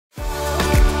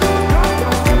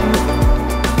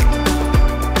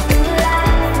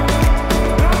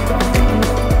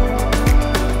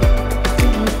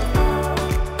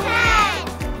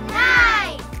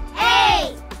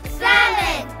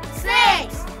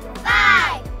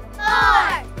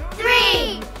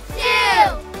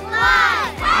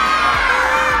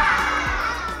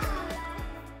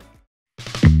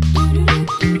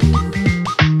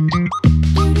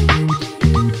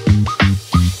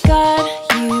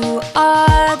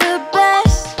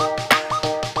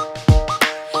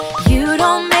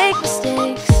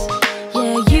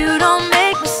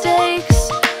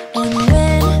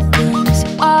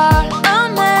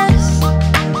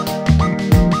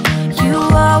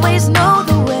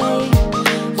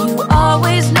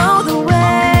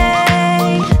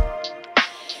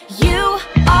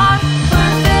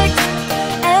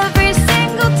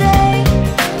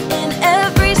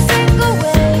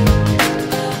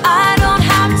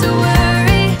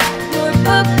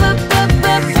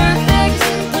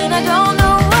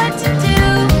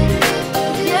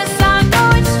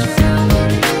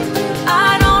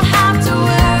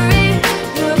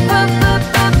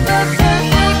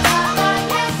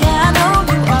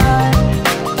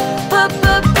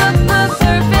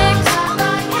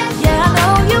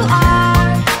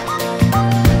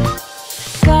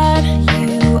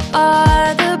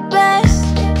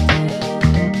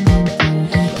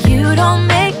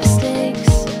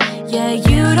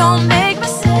You don't make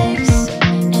mistakes,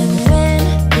 and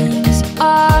when things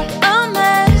are a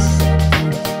mess,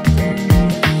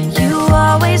 you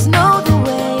always know the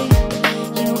way.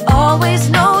 You always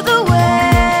know the way.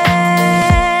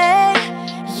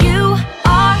 You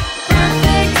are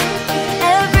perfect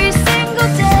every single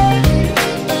day,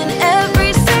 in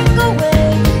every single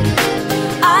way.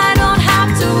 I don't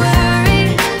have to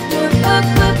worry. You're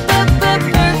perfect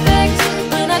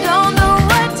when I don't know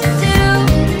what to do.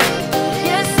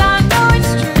 Yes, I know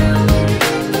it's true.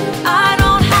 I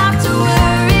don't have to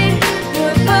worry.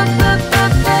 You're perfect.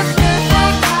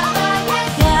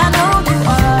 Yeah, I know you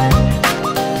are.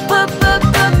 Perfect.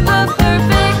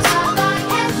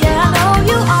 Yeah, I know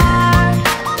you are.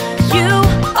 You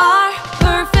are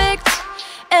perfect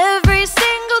every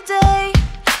single day,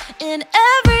 in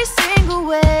every single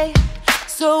way.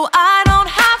 So I don't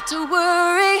have to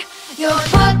worry. You're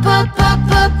perfect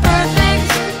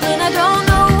when I don't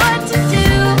know what to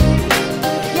do.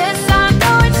 Yes, I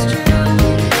know it's true.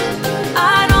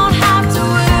 I don't have to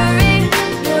worry.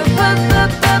 You're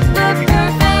perfect.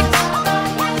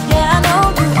 Yeah, I know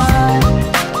you are.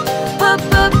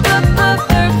 Perfect.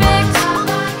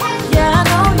 Yeah, I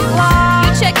know you are.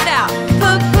 You check it out.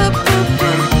 Perfect.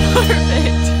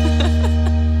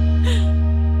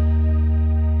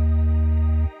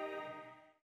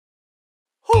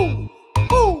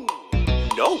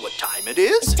 Know what time it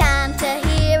is? Time to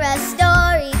hear a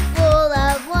story full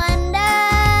of wonder.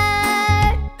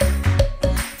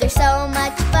 There's so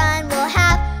much fun we'll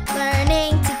have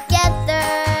learning together.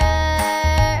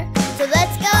 So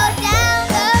let's go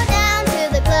down to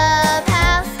the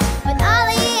clubhouse with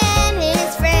Ollie and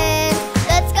his friends.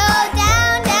 Let's go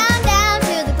down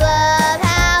to the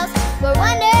clubhouse where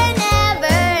wonder never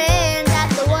ends at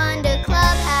the Wonder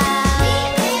Clubhouse.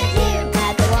 Meet with you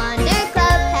at the Wonder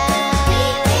Clubhouse.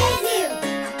 Meet with you.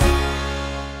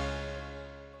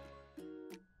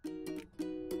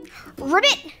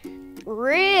 Ribbit,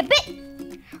 ribbit,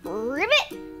 ribbit.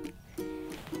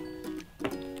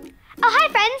 Oh, hi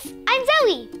friends, I'm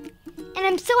Zoe. And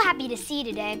I'm so happy to see you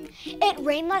today. It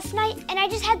rained last night and I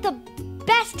just had the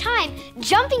best time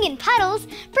jumping in puddles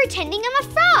pretending I'm a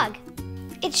frog.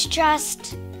 It's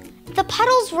just, the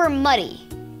puddles were muddy,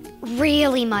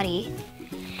 really muddy.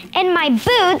 And my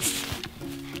boots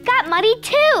got muddy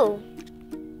too.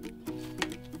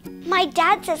 My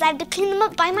dad says I have to clean them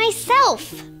up by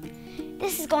myself.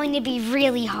 This is going to be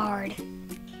really hard.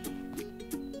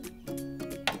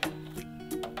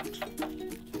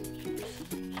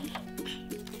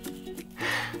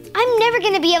 I'm never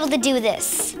going to be able to do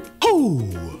this. Ho!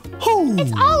 Ho!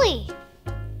 It's Ollie.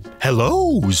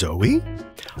 Hello, Zoe.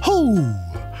 Ho!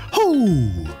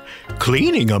 Ho!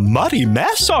 Cleaning a muddy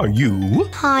mess, are you?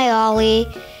 Hi, Ollie.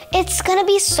 It's going to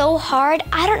be so hard.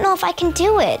 I don't know if I can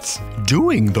do it.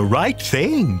 Doing the right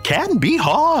thing can be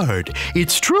hard.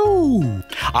 It's true.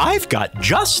 I've got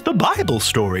just the Bible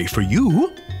story for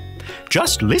you.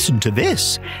 Just listen to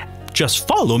this. Just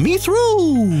follow me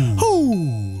through.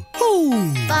 Ho! Ho!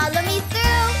 Follow me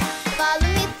through. Follow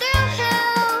me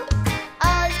through.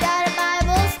 Ollie's got a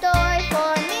Bible story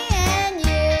for me and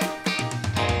you.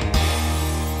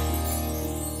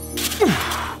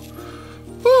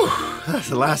 Whew, that's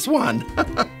the last one.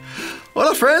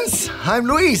 Hola, friends. I'm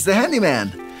Luis, the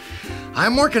handyman.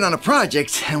 I'm working on a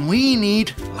project, and we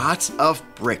need lots of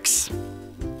bricks.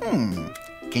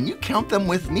 Can you count them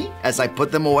with me as I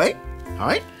put them away? All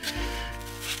right.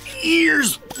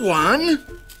 Here's one.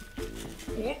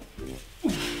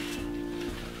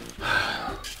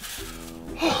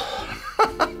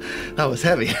 That was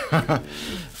heavy.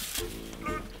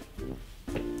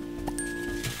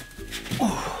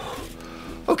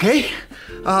 Okay.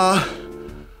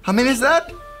 How many is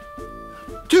that?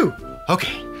 2.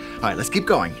 Okay. All right, let's keep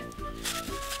going.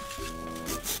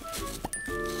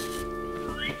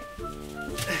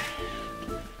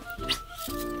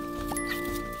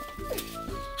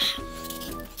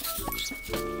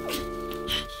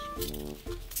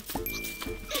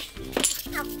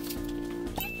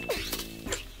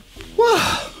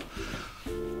 Wow.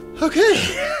 Okay.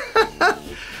 That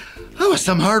was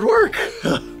some hard work.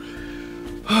 Oh,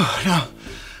 now,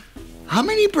 how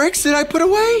many bricks did I put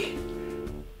away?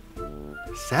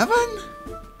 7?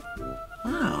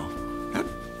 Wow, that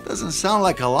doesn't sound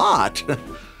like a lot.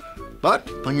 But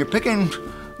when you're picking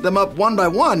them up one by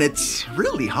one, it's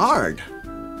really hard.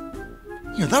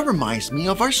 You know, that reminds me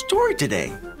of our story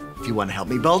today. If you want to help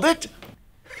me build it.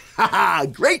 Haha,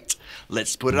 great.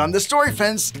 Let's put it on the story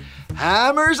fence.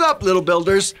 Hammers up, little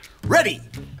builders. Ready?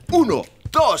 1, 2,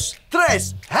 3,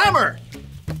 hammer!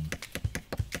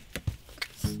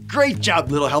 Great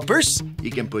job, little helpers.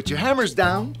 You can put your hammers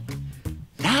down.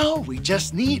 Now Now we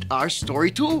just need our story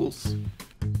tools.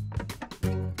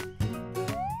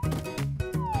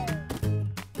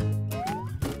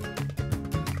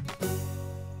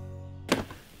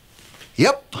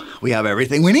 Yep, we have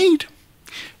everything we need.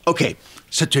 Okay,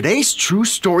 so today's true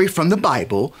story from the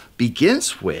Bible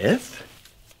begins with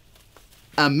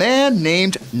a man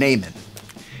named Naaman.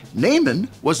 Naaman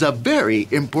was a very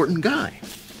important guy.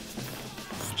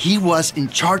 He was in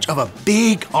charge of a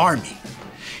big army.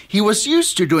 He was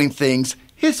used to doing things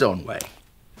his own way.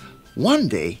 One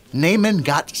day, Naaman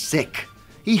got sick.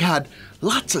 He had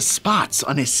lots of spots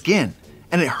on his skin,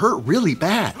 and it hurt really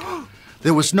bad.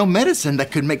 There was no medicine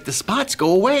that could make the spots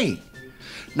go away.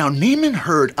 Now, Naaman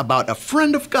heard about a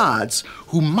friend of God's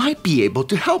who might be able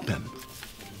to help him.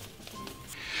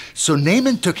 So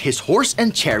Naaman took his horse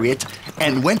and chariot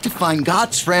and went to find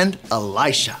God's friend,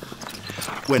 Elisha.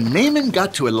 When Naaman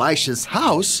got to Elisha's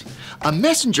house, a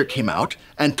messenger came out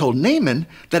and told Naaman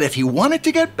that if he wanted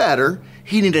to get better,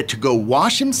 he needed to go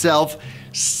wash himself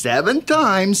 7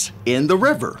 times in the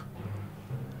river.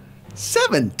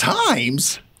 7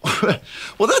 times?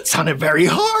 Well, that sounded very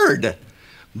hard.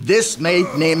 This made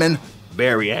Naaman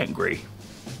very angry.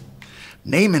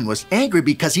 Naaman was angry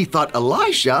because he thought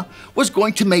Elisha was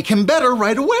going to make him better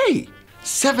right away.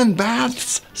 7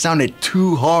 baths sounded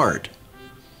too hard.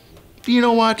 Do you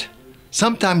know what?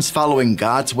 Sometimes following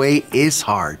God's way is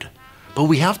hard, but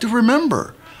we have to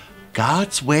remember,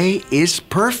 God's way is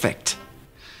perfect.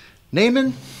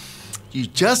 Naaman, you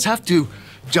just have to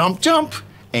jump,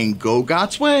 and go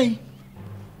God's way.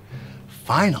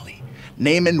 Finally,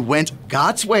 Naaman went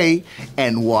God's way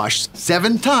and washed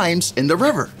 7 times in the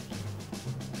river.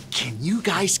 Can you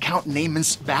guys count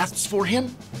Naaman's baths for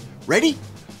him? Ready?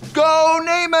 Go,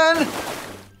 Naaman!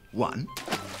 1,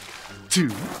 2,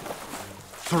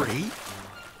 3,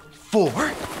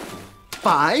 4,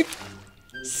 5,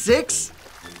 6,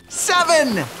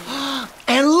 7.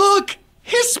 And look,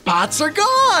 his spots are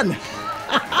gone.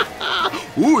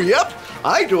 Ooh, yep,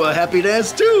 I do a happy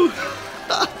dance too.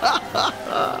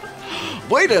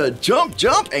 Way to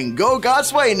jump, and go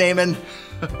God's way, Naaman.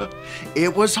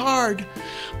 It was hard,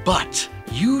 but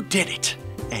you did it,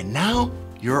 and now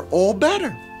you're all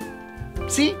better.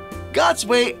 See, God's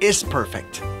way is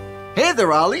perfect. Hey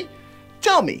there, Ollie.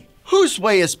 Tell me, whose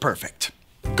way is perfect?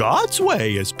 God's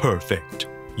way is perfect.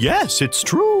 Yes, it's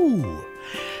true.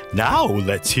 Now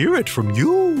let's hear it from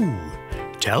you.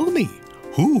 Tell me,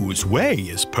 whose way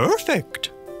is perfect?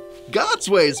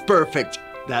 God's way is perfect.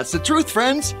 That's the truth,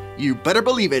 friends. You better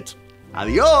believe it.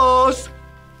 Adios!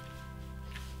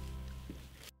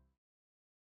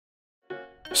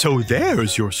 So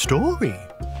there's your story.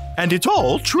 And it's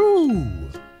all true.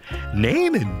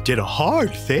 Naaman did a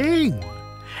hard thing.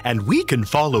 And we can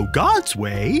follow God's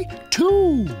way,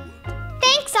 too.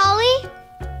 Thanks, Ollie.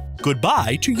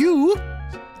 Goodbye to you.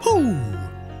 Hoo,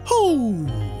 hoo.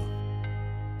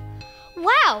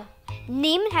 Wow!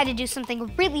 Naaman had to do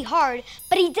something really hard,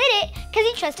 but he did it because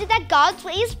he trusted that God's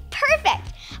way is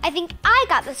perfect. I think I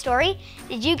got the story.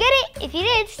 Did you get it? If you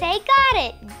did, say got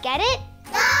it. Get it?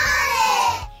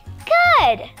 Got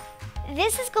it! Good!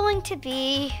 This is going to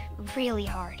be really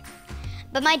hard.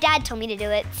 But my dad told me to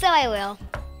do it, so I will.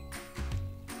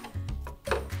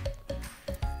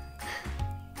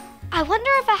 I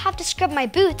wonder if I have to scrub my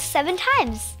boots 7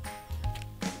 times.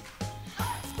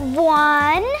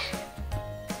 1,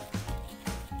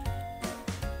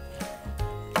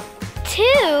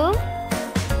 2,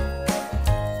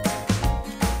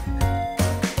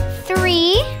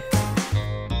 3,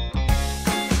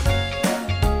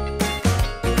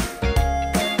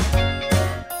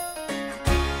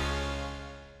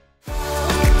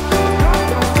 4.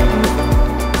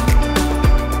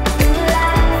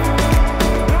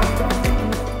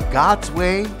 God's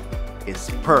way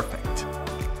is perfect.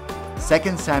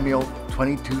 2 Samuel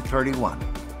 22:31.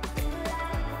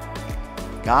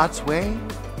 God's way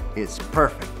is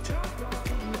perfect.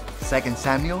 2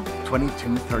 Samuel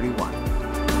 22:31.